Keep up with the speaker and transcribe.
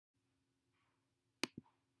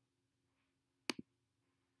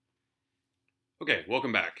Okay,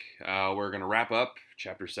 welcome back. We're going to wrap up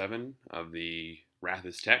Chapter 7 of the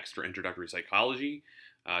Rathus text for Introductory Psychology.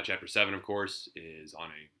 Chapter 7, of course, is on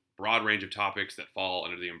a broad range of topics that fall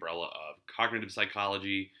under the umbrella of cognitive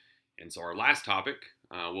psychology. And so our last topic,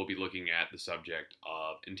 we'll be looking at the subject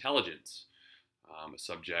of intelligence, a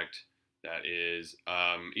subject that is,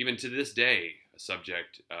 even to this day, a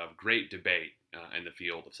subject of great debate in the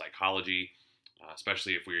field of psychology,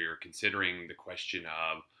 especially if we're considering the question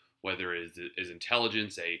of whether is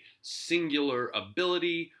intelligence a singular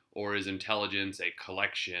ability or is intelligence a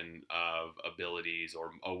collection of abilities,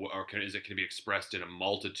 or can it be expressed in a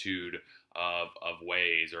multitude of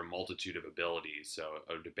ways or a multitude of abilities? So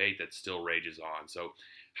a debate that still rages on. So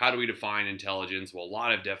how do we define intelligence? Well, a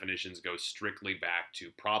lot of definitions go strictly back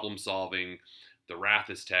to problem solving. The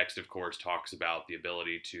Rathus text, of course, talks about the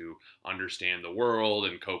ability to understand the world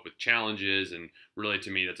and cope with challenges. And really,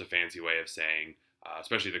 to me, that's a fancy way of saying,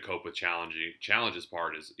 especially the cope with challenges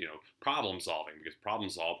part is, problem solving, because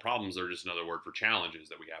problems are just another word for challenges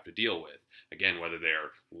that we have to deal with. Again, whether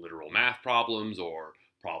they're literal math problems or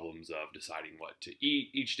problems of deciding what to eat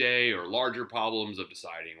each day, or larger problems of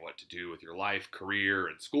deciding what to do with your life, career,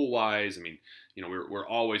 and school-wise. I mean, we're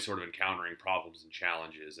always sort of encountering problems and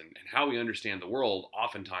challenges, and how we understand the world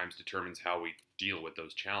oftentimes determines how we deal with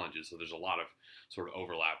those challenges. So there's a lot of sort of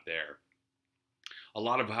overlap there. A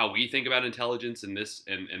lot of how we think about intelligence in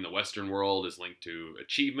the Western world is linked to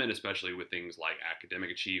achievement, especially with things like academic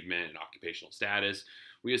achievement and occupational status.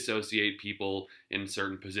 We associate people in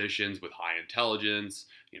certain positions with high intelligence,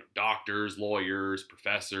 doctors, lawyers,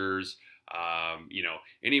 professors,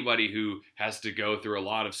 anybody who has to go through a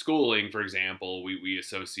lot of schooling, for example, we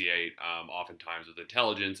associate oftentimes with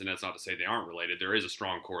intelligence. And that's not to say they aren't related. There is a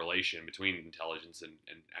strong correlation between intelligence and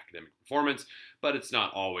academic performance, but it's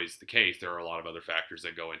not always the case. There are a lot of other factors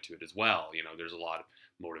that go into it as well. There's a lot of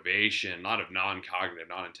motivation, a lot of non-cognitive,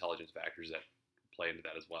 non-intelligence factors that play into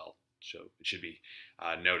that as well. So it should be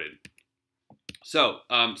noted. So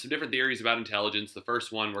some different theories about intelligence. The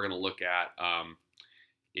first one we're going to look at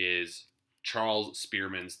is Charles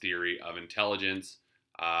Spearman's theory of intelligence.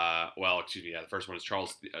 The first one is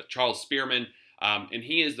Charles Spearman, and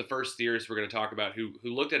he is the first theorist we're going to talk about who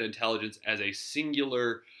looked at intelligence as a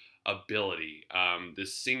singular ability,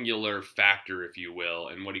 this singular factor, if you will.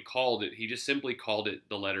 And what he just simply called it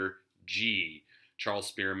the letter G. Charles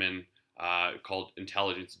Spearman called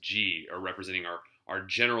intelligence G, or representing our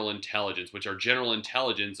general intelligence, which our general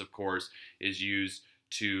intelligence, of course, is used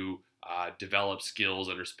to develop skills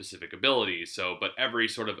under specific abilities. But every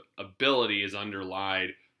sort of ability is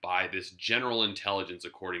underlied by this general intelligence,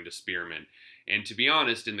 according to Spearman. And to be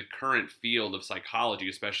honest, in the current field of psychology,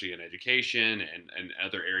 especially in education and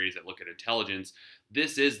other areas that look at intelligence,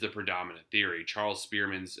 this is the predominant theory. Charles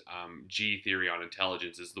Spearman's G theory on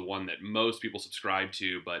intelligence is the one that most people subscribe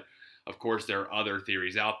to, but of course there are other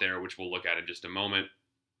theories out there, which we'll look at in just a moment.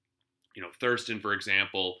 Thurston, for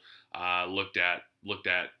example, looked at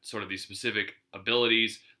sort of these specific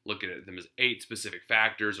abilities, looking at them as 8 specific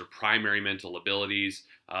factors or primary mental abilities.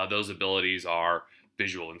 Those abilities are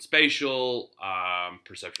visual and spatial,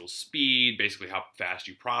 perceptual speed, basically how fast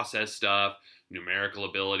you process stuff, numerical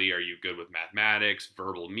ability, are you good with mathematics,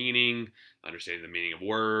 verbal meaning, understanding the meaning of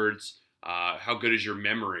words, how good is your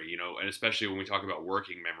memory, and especially when we talk about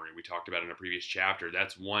working memory, we talked about in a previous chapter,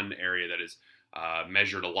 that's one area that is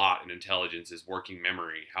measured a lot in intelligence, is working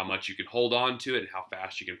memory, how much you can hold on to it and how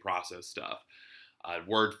fast you can process stuff.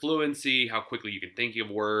 Word fluency, how quickly you can think of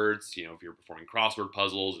words, if you're performing crossword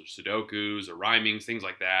puzzles or Sudokus or rhymings, things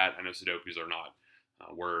like that. I know Sudokus are not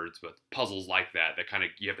words, but puzzles like that kind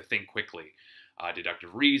of, you have to think quickly.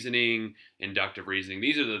 Deductive reasoning, inductive reasoning.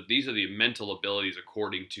 These are the mental abilities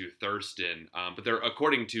according to Thurston, but they're,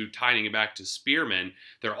 according to tying it back to Spearman,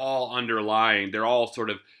 they're all sort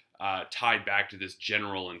of tied back to this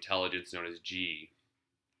general intelligence known as G.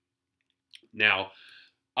 Now,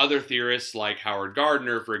 other theorists like Howard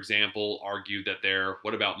Gardner, for example, argue that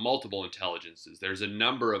what about multiple intelligences? There's a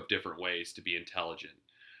number of different ways to be intelligent.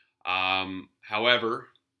 However,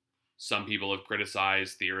 some people have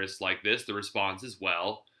criticized theorists like this. The response is,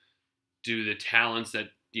 well, do the talents that,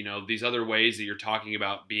 these other ways that you're talking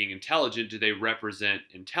about being intelligent, do they represent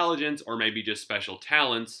intelligence, or maybe just special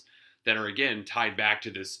talents that are, again, tied back to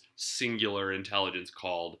this singular intelligence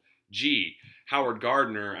called G? Howard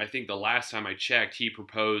Gardner, I think the last time I checked, he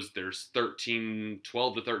proposed there's 12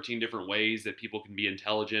 to 13 different ways that people can be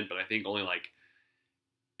intelligent, but I think only like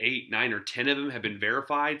 8, 9, or 10 of them have been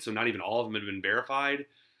verified, so not even all of them have been verified.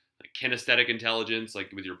 Like kinesthetic intelligence,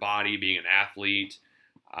 like with your body, being an athlete,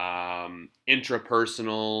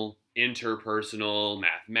 intrapersonal, interpersonal,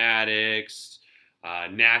 mathematics,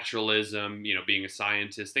 naturalism, being a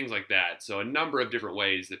scientist, things like that. So a number of different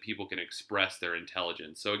ways that people can express their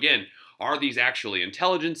intelligence. So again, are these actually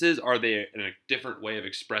intelligences? Are they a different way of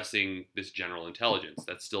expressing this general intelligence?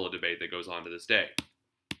 That's still a debate that goes on to this day.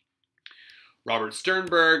 Robert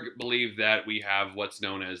Sternberg believed that we have what's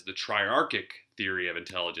known as the triarchic theory of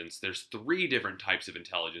intelligence. There's 3 different types of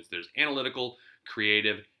intelligence. There's analytical,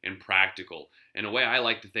 creative, and practical. And a way I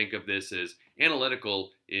like to think of this is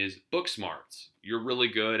analytical is book smarts. You're really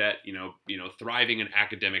good at, thriving in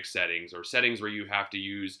academic settings or settings where you have to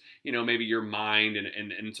use, maybe your mind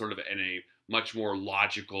and sort of in a much more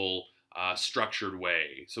logical, structured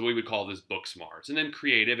way. So we would call this book smarts. And then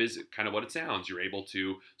creative is kind of what it sounds. You're able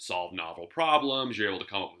to solve novel problems. You're able to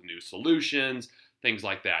come up with new solutions, things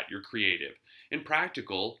like that. You're creative. And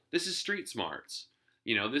practical, this is street smarts.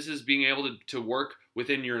 This is being able to work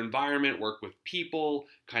within your environment, work with people,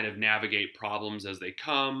 kind of navigate problems as they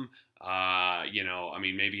come.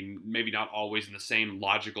 Maybe not always in the same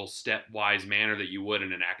logical, stepwise manner that you would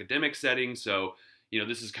in an academic setting. So,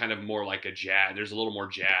 this is kind of more like a jazz. There's a little more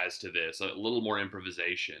jazz to this, a little more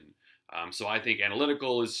improvisation. So I think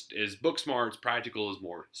analytical is book smarts, practical is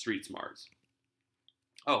more street smarts.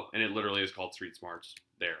 Oh, and it literally is called street smarts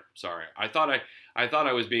there. Sorry. I thought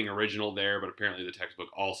I was being original there, but apparently the textbook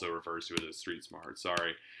also refers to it as street smarts.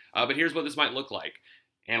 Sorry. But here's what this might look like.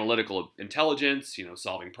 Analytical intelligence,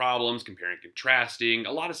 solving problems, comparing, contrasting,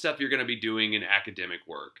 a lot of stuff you're going to be doing in academic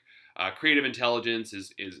work. Creative intelligence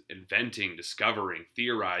is inventing, discovering,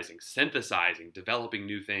 theorizing, synthesizing, developing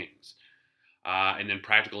new things. And then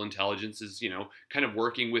practical intelligence is, kind of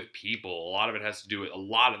working with people. A lot of that has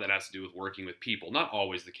to do with working with people. Not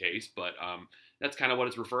always the case, but that's kind of what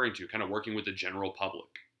it's referring to, kind of working with the general public.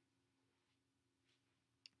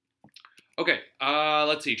 Okay,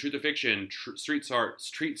 let's see. Truth or fiction?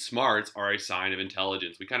 Street smarts are a sign of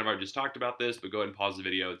intelligence. We kind of already just talked about this, but go ahead and pause the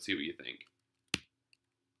video and see what you think.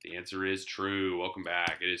 The answer is true. Welcome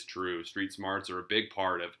back. It is true. Street smarts are a big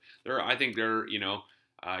part of. I think they're.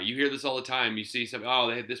 You hear this all the time. You see some.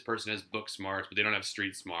 This person has book smarts, but they don't have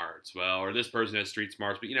street smarts. Well, or this person has street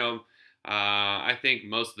smarts, but I think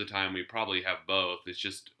most of the time we probably have both. It's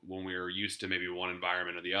just when we're used to maybe one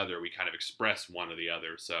environment or the other, we kind of express one or the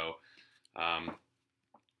other. So.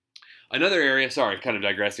 Another area, sorry, kind of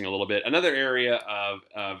digressing a little bit, another area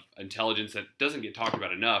of intelligence that doesn't get talked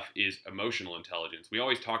about enough is emotional intelligence. We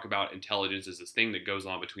always talk about intelligence as this thing that goes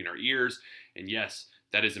on between our ears, and yes,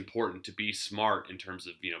 that is important to be smart in terms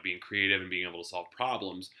of, being creative and being able to solve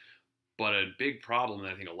problems. But a big problem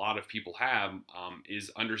that I think a lot of people have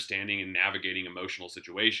is understanding and navigating emotional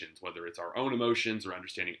situations, whether it's our own emotions or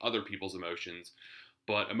understanding other people's emotions.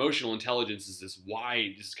 But emotional intelligence is this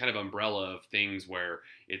kind of umbrella of things where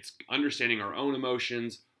it's understanding our own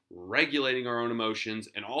emotions, regulating our own emotions,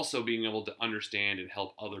 and also being able to understand and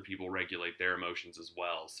help other people regulate their emotions as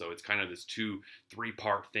well. So it's kind of this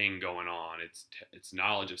 2-3-part thing going on. It's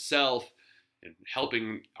knowledge of self and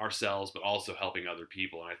helping ourselves, but also helping other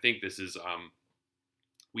people. And I think this is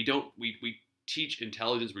we teach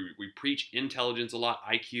intelligence. We preach intelligence a lot,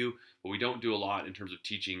 IQ, but we don't do a lot in terms of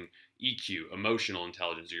teaching EQ, emotional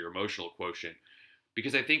intelligence, or your emotional quotient.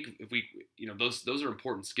 Because I think if we, those are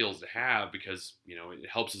important skills to have because, it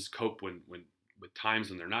helps us cope with times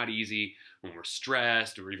when they're not easy, when we're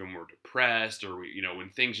stressed, or even when we're depressed, or when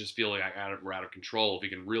things just feel like we're out of control. If we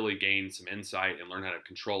can really gain some insight and learn how to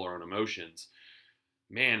control our own emotions,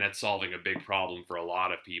 man, that's solving a big problem for a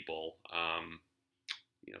lot of people.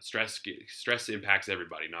 Stress impacts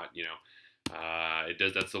everybody, not, it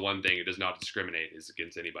does. That's the one thing it does not discriminate is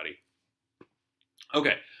against anybody.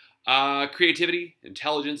 Okay. Creativity,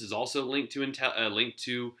 intelligence is also linked to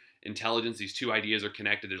intelligence. These two ideas are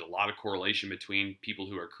connected. There's a lot of correlation between people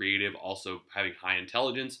who are creative also having high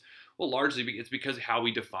intelligence. Well, largely it's because of how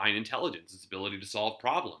we define intelligence, its ability to solve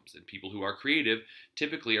problems. And people who are creative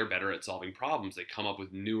typically are better at solving problems. They come up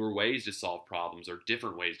with newer ways to solve problems or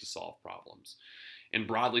different ways to solve problems. And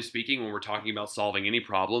broadly speaking, when we're talking about solving any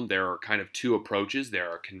problem, there are kind of 2 approaches. There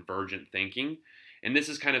are convergent thinking, and this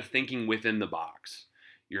is kind of thinking within the box.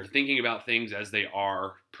 You're thinking about things as they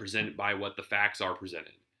are presented by what the facts are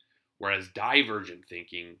presented. Whereas divergent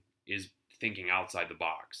thinking is thinking outside the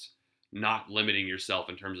box, not limiting yourself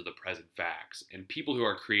in terms of the present facts. And people who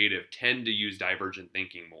are creative tend to use divergent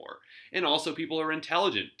thinking more. And also people who are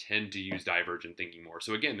intelligent tend to use divergent thinking more.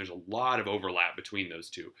 So again, there's a lot of overlap between those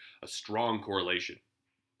two, a strong correlation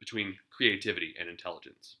between creativity and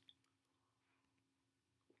intelligence.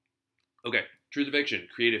 Okay, truth or fiction,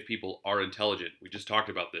 creative people are intelligent. We just talked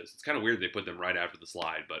about this. It's kind of weird they put them right after the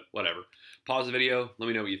slide, but whatever. Pause the video, let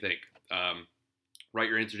me know what you think. Write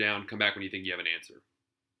your answer down, come back when you think you have an answer.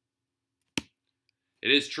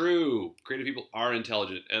 It is true. Creative people are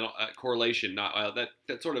intelligent, and correlation. Not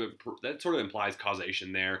that sort of implies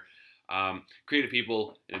causation there. Creative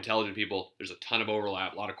people and intelligent people, there's a ton of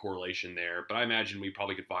overlap, a lot of correlation there. But I imagine we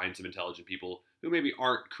probably could find some intelligent people who maybe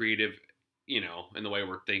aren't creative, in the way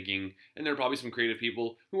we're thinking, and there are probably some creative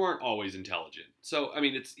people who aren't always intelligent. So I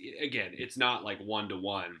mean, it's not like one to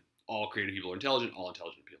one. All creative people are intelligent. All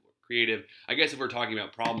intelligent people are creative. I guess if we're talking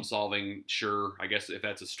about problem solving, sure. I guess if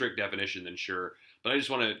that's a strict definition, then sure. But I just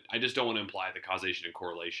don't want to imply the causation and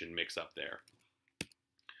correlation mix up there.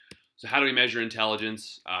 So how do we measure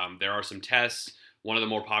intelligence? There are some tests. One of the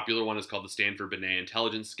more popular one is called the Stanford-Binet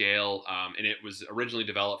Intelligence Scale, and it was originally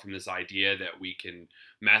developed from this idea that we can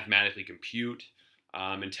mathematically compute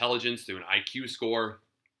intelligence through an IQ score.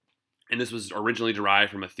 And this was originally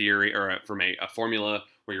derived from a theory or from a formula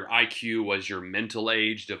where your IQ was your mental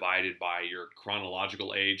age divided by your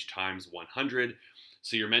chronological age times 100.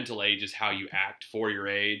 So your mental age is how you act for your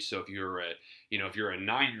age. So if you're a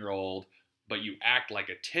 9-year-old, but you act like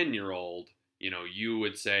a 10-year-old, you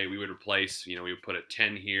would say we would replace, we would put a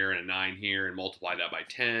 10 here and a 9 here and multiply that by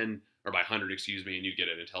 10 or by 100, excuse me, and you'd get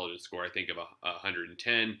an intelligence score, I think, of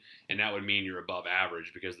 110, and that would mean you're above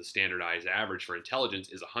average because the standardized average for intelligence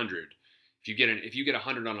is 100. If you get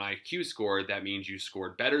 100 on an IQ score, that means you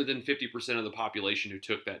scored better than 50% of the population who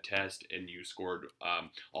took that test, and you scored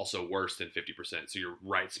also worse than 50%. So you're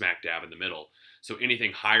right smack dab in the middle. So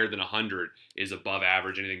anything higher than 100 is above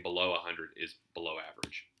average. Anything below 100 is below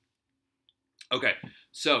average. Okay,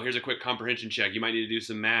 so here's a quick comprehension check. You might need to do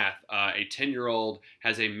some math. A 10-year-old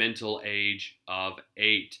has a mental age of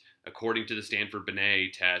 8. According to the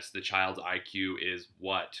Stanford-Binet test, the child's IQ is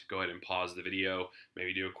what? Go ahead and pause the video.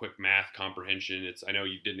 Maybe do a quick math comprehension. I know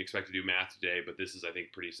you didn't expect to do math today, but this is, I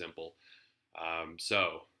think, pretty simple.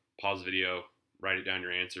 So pause the video, write it down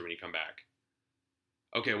your answer when you come back.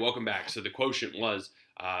 Okay, welcome back. So the quotient was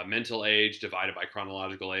mental age divided by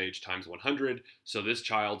chronological age times 100. So this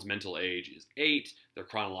child's mental age is 8. Their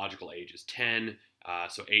chronological age is 10.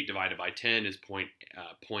 So 8 divided by 10 is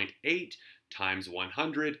 0.8 times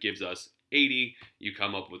 100 gives us 80. You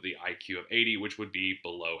come up with the IQ of 80, which would be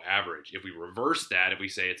below average. If we reverse that, if we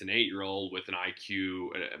say it's an 8-year-old with an IQ,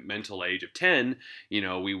 a mental age of 10,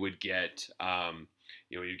 we would get,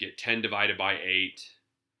 you'd get 10 divided by 8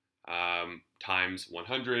 times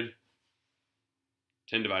 100.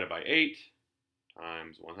 10 divided by 8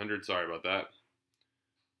 times 100. Sorry about that.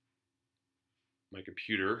 My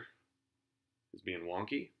computer is being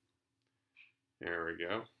wonky. There we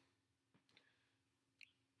go.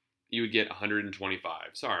 You would get 125.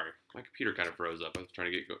 Sorry, my computer kind of froze up. I was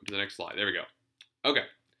trying to go to the next slide. There we go. Okay,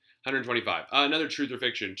 125. Another truth or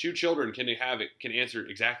fiction. 2 children can answer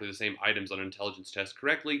exactly the same items on an intelligence test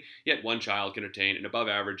correctly, yet one child can obtain an above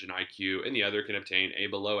average in IQ and the other can obtain a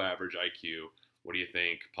below average IQ. What do you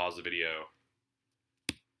think? Pause the video.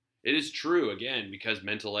 It is true, again, because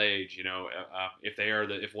mental age,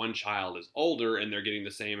 if one child is older and they're getting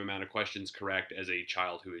the same amount of questions correct as a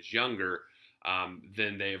child who is younger,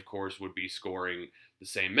 then they, of course, would be scoring the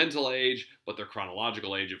same mental age, but their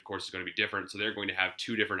chronological age, of course, is going to be different. So they're going to have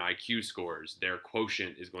 2 different IQ scores. Their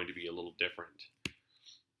quotient is going to be a little different.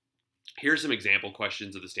 Here's some example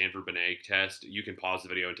questions of the Stanford-Binet test. You can pause the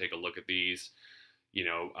video and take a look at these.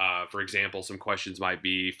 For example, some questions might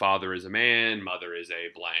be, father is a man, mother is a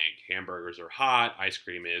blank, hamburgers are hot, ice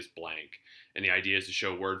cream is blank. And the idea is to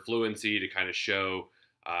show word fluency, to kind of show,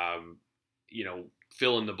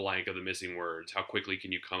 fill in the blank of the missing words. How quickly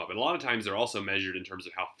can you come up? And a lot of times they're also measured in terms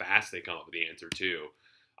of how fast they come up with the answer too.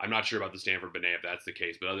 I'm not sure about the Stanford-Binet if that's the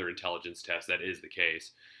case, but other intelligence tests, that is the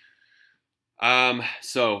case.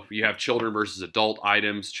 So you have children versus adult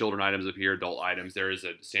items. Children items up here, adult items. There is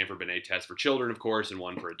a Stanford-Binet test for children, of course, and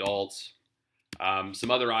one for adults. Some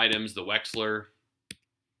other items, the Wechsler.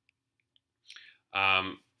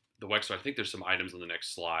 The Wechsler, I think there's some items on the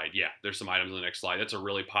next slide. Yeah, there's some items on the next slide. That's a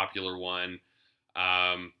really popular one.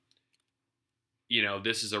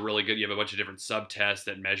 This is a really good, you have a bunch of different subtests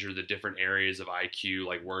that measure the different areas of IQ,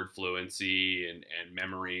 like word fluency and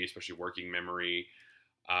memory, especially working memory.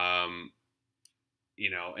 And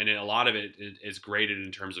a lot of it is graded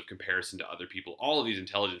in terms of comparison to other people. All of these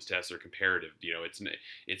intelligence tests are comparative.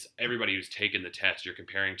 It's everybody who's taken the test, you're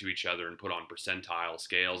comparing to each other and put on percentile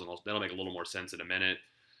scales, and that'll make a little more sense in a minute.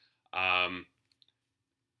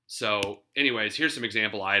 So anyways, here's some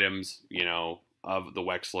example items, of the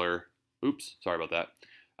Wechsler. Oops, sorry about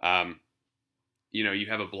that. You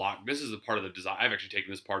have a block. This is a part of the design. I've actually taken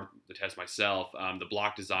this part of the test myself. The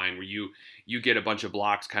block design, where you get a bunch of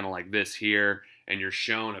blocks kind of like this here, and you're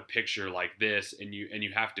shown a picture like this, and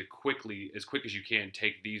you have to quickly, as quick as you can,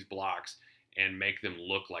 take these blocks and make them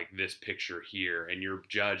look like this picture here. And you're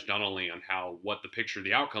judged not only on what the picture,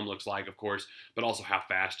 the outcome looks like, of course, but also how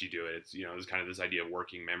fast you do it. It's, there's kind of this idea of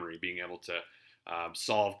working memory, being able to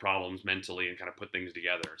solve problems mentally and kind of put things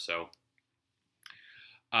together. So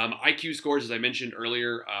IQ scores, as I mentioned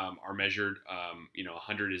earlier, are measured.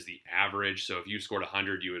 100 is the average. So if you scored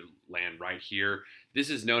 100, you would land right here. This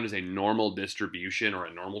is known as a normal distribution or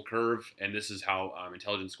a normal curve, and this is how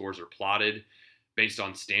intelligence scores are plotted based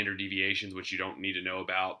on standard deviations, which you don't need to know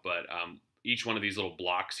about. But each one of these little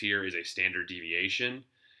blocks here is a standard deviation.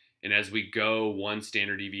 And as we go one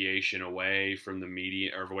standard deviation away from the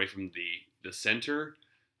median, or away from the center,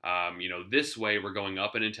 this way we're going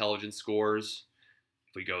up in intelligence scores.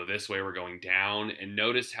 If we go this way, we're going down. And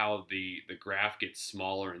notice how the graph gets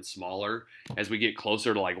smaller and smaller as we get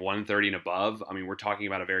closer to like 130 and above. I mean, we're talking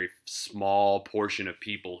about a very small portion of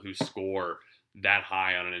people who score that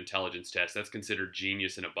high on an intelligence test. That's considered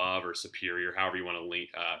genius and above, or superior, however you want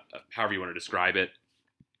to describe it.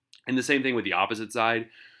 And the same thing with the opposite side.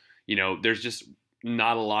 There's just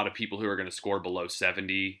not a lot of people who are going to score below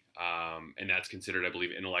 70, and that's considered, I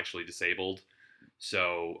believe, intellectually disabled.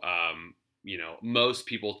 So, most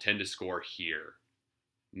people tend to score here.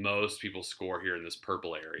 Most people score here in this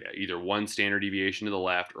purple area, either one standard deviation to the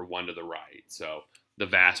left or one to the right. So the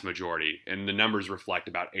vast majority, and the numbers reflect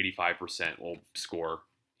about 85% will score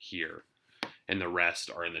here, and the rest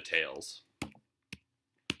are in the tails.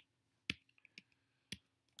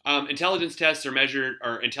 Intelligence tests are measured,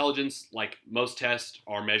 or intelligence, like most tests,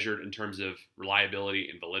 are measured in terms of reliability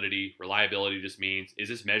and validity. Reliability just means, is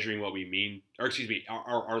this measuring what we mean? Or excuse me,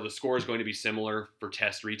 are the scores going to be similar for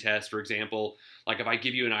test retest, for example? Like if I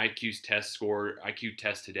give you an IQ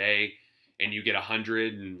test today, and you get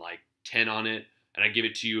 110 on it, and I give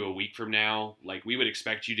it to you a week from now, like we would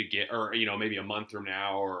expect you to get, or maybe a month from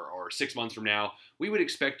now, or 6 months from now, we would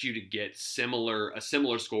expect you to get a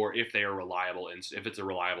similar score if they are reliable, and if it's a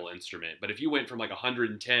reliable instrument. But if you went from like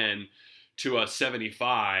 110 to a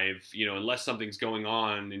 75, unless something's going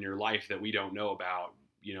on in your life that we don't know about,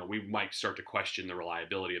 we might start to question the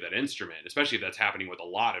reliability of that instrument, especially if that's happening with a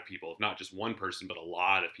lot of people, if not just one person, but a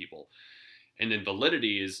lot of people. And then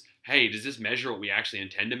validity is, hey, does this measure what we actually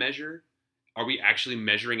intend to measure? Are we actually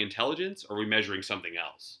measuring intelligence, or are we measuring something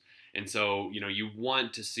else? And so, you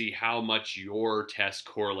want to see how much your test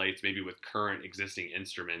correlates maybe with current existing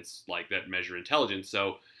instruments like that measure intelligence.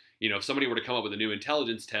 So, if somebody were to come up with a new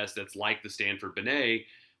intelligence test that's like the Stanford Binet,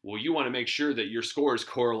 well, you want to make sure that your scores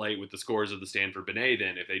correlate with the scores of the Stanford Binet.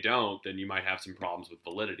 Then if they don't, then you might have some problems with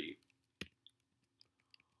validity.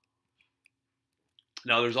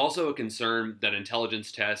 Now, there's also a concern that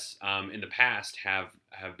intelligence tests in the past have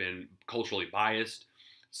been culturally biased.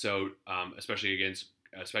 So, especially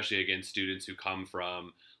against students who come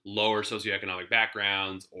from lower socioeconomic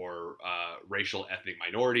backgrounds or racial ethnic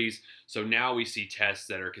minorities. So now we see tests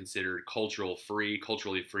that are considered culturally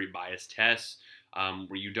free biased tests,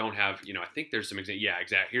 where you don't have, I think there's some example. Yeah,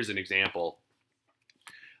 exactly. Here's an example.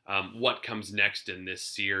 What comes next in this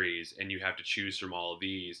series, and you have to choose from all of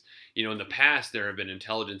these. In the past, there have been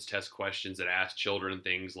intelligence test questions that ask children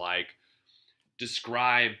things like,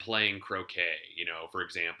 describe playing croquet, for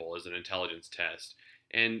example, as an intelligence test.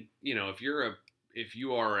 And, if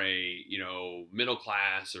you are a, middle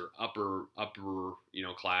class or upper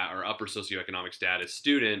class or upper socioeconomic status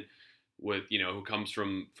student with, who comes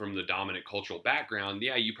from the dominant cultural background,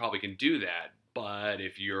 yeah, you probably can do that. But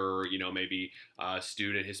if you're, maybe a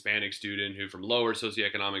Hispanic student who from lower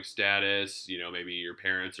socioeconomic status, maybe your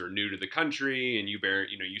parents are new to the country and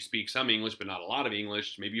you speak some English, but not a lot of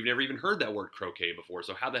English. Maybe you've never even heard that word croquet before.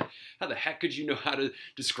 So how the heck could you know how to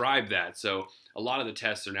describe that? So a lot of the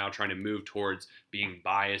tests are now trying to move towards being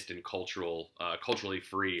biased and culturally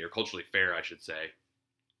free, or culturally fair, I should say.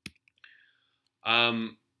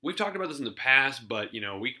 We've talked about this in the past, but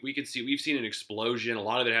we've seen an explosion. A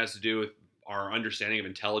lot of it has to do with our understanding of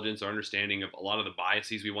intelligence, our understanding of a lot of the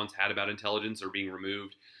biases we once had about intelligence are being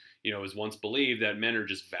removed. It was once believed that men are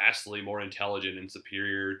just vastly more intelligent and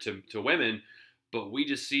superior to women, but we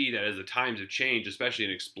just see that as the times have changed, especially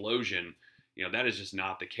an explosion, that is just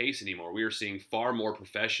not the case anymore. We are seeing far more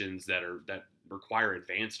professions that require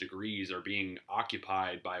advanced degrees are being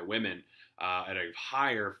occupied by women at a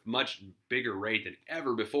higher, much bigger rate than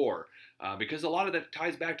ever before. Because a lot of that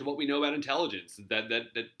ties back to what we know about intelligence.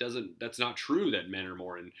 That's not true that men are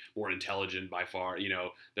more intelligent by far,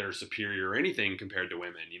 that are superior or anything compared to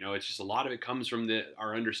women. It's just a lot of it comes from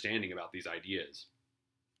our understanding about these ideas.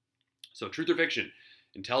 So truth or fiction,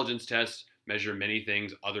 intelligence tests measure many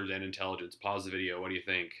things other than intelligence. Pause the video. What do you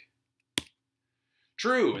think?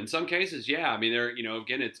 True. In some cases, yeah. I mean,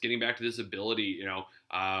 again, it's getting back to this ability.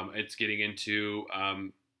 It's getting into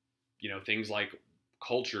things like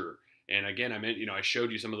culture. And again, I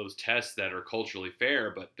showed you some of those tests that are culturally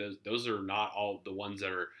fair, but those are not all the ones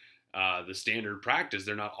that are the standard practice.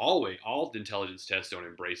 They're not always, all intelligence tests don't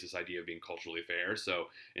embrace this idea of being culturally fair. So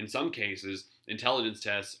in some cases, intelligence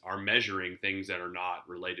tests are measuring things that are not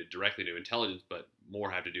related directly to intelligence, but more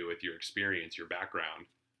have to do with your experience, your background.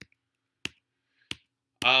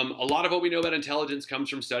 A lot of what we know about intelligence comes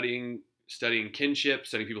from studying kinship,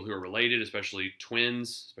 studying people who are related, especially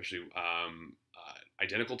twins, especially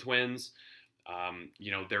identical twins.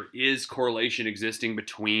 There is correlation existing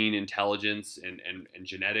between intelligence and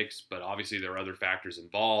genetics, but obviously there are other factors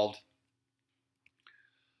involved.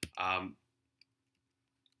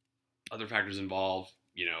 Other factors involved,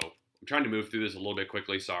 I'm trying to move through this a little bit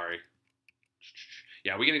quickly, sorry.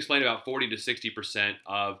 Yeah, we can explain about 40 to 60%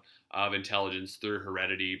 of intelligence through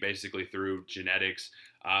heredity, basically through genetics.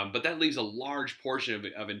 But that leaves a large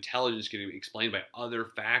portion of intelligence getting explained by other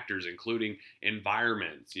factors, including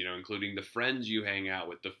environments, including the friends you hang out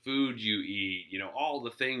with, the food you eat, all the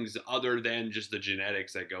things other than just the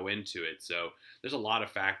genetics that go into it. So there's a lot of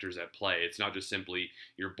factors at play. It's not just simply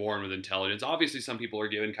you're born with intelligence. Obviously, some people are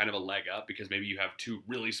given kind of a leg up because maybe you have two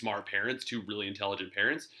really smart parents, two really intelligent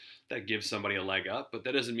parents. That gives somebody a leg up, but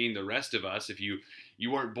that doesn't mean the rest of us, if you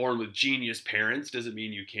weren't born with genius parents, doesn't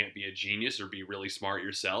mean you can't be a genius or be really smart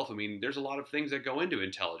yourself. I mean, there's a lot of things that go into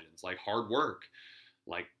intelligence, like hard work,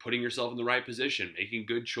 like putting yourself in the right position, making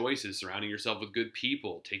good choices, surrounding yourself with good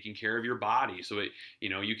people, taking care of your body so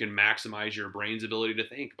you can maximize your brain's ability to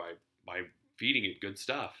think by feeding it good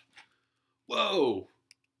stuff. Whoa!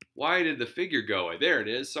 Why did the figure go away? There it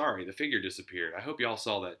is. Sorry, the figure disappeared. I hope y'all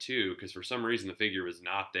saw that too, because for some reason the figure was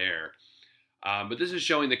not there. But this is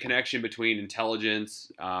showing the connection between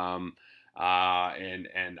intelligence and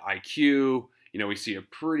IQ. We see a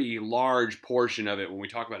pretty large portion of it when we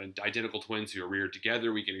talk about identical twins who are reared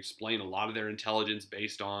together. We can explain a lot of their intelligence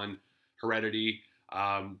based on heredity.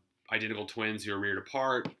 Identical twins who are reared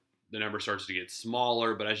apart, the number starts to get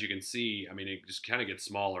smaller. But as you can see, it just kind of gets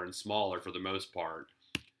smaller and smaller for the most part.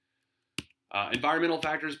 Environmental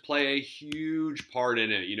factors play a huge part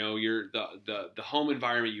in it. The home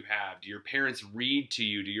environment you have. Do your parents read to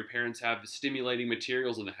you? Do your parents have stimulating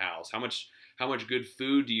materials in the house? How much good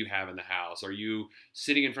food do you have in the house? Are you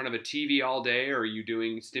sitting in front of a TV all day, or are you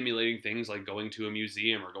doing stimulating things like going to a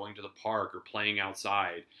museum or going to the park or playing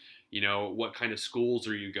outside? What kind of schools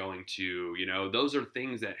are you going to? Those are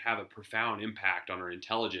things that have a profound impact on our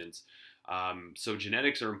intelligence. So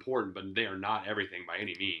genetics are important, but they are not everything by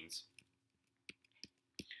any means.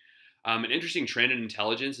 An interesting trend in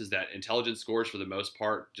intelligence is that intelligence scores, for the most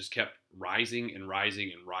part, just kept rising and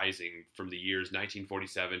rising and rising from the years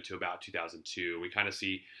 1947 to about 2002. We kind of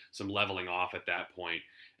see some leveling off at that point.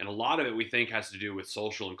 And a lot of it we think has to do with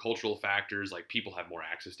social and cultural factors, like people have more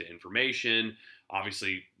access to information.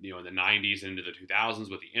 Obviously, in the 90s and into the 2000s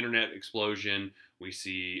with the internet explosion, we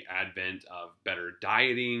see advent of better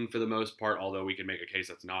dieting for the most part, although we can make a case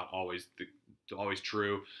that's not always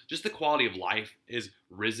true. Just the quality of life is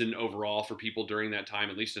risen overall for people during that time,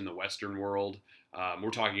 at least in the Western world. We're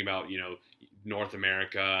talking about, North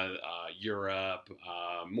America, Europe,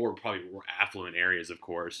 probably more affluent areas, of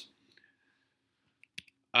course.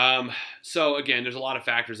 So again, there's a lot of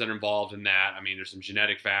factors that are involved in that. There's some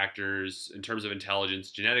genetic factors in terms of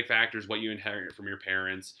intelligence, genetic factors, what you inherit from your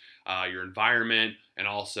parents, your environment, and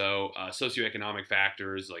also socioeconomic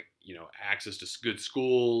factors like, access to good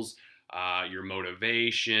schools, your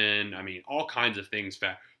motivation. All kinds of things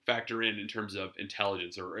factor in terms of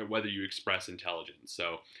intelligence or whether you express intelligence.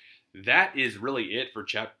 So that is really it for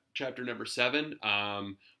chapter number 7.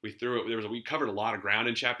 We covered a lot of ground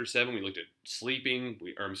in chapter 7. We looked at sleeping.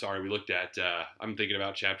 We looked at, I'm thinking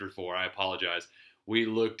about chapter 4. I apologize. We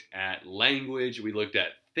looked at language. We looked at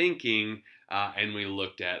thinking, and we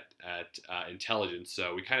looked at intelligence.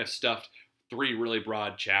 So we kind of stuffed three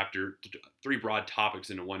broad topics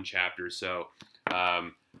into one chapter. So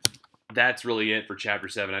that's really it for chapter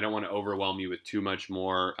 7. I don't want to overwhelm you with too much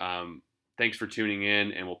more. Thanks for tuning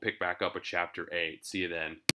in, and we'll pick back up with chapter 8. See you then.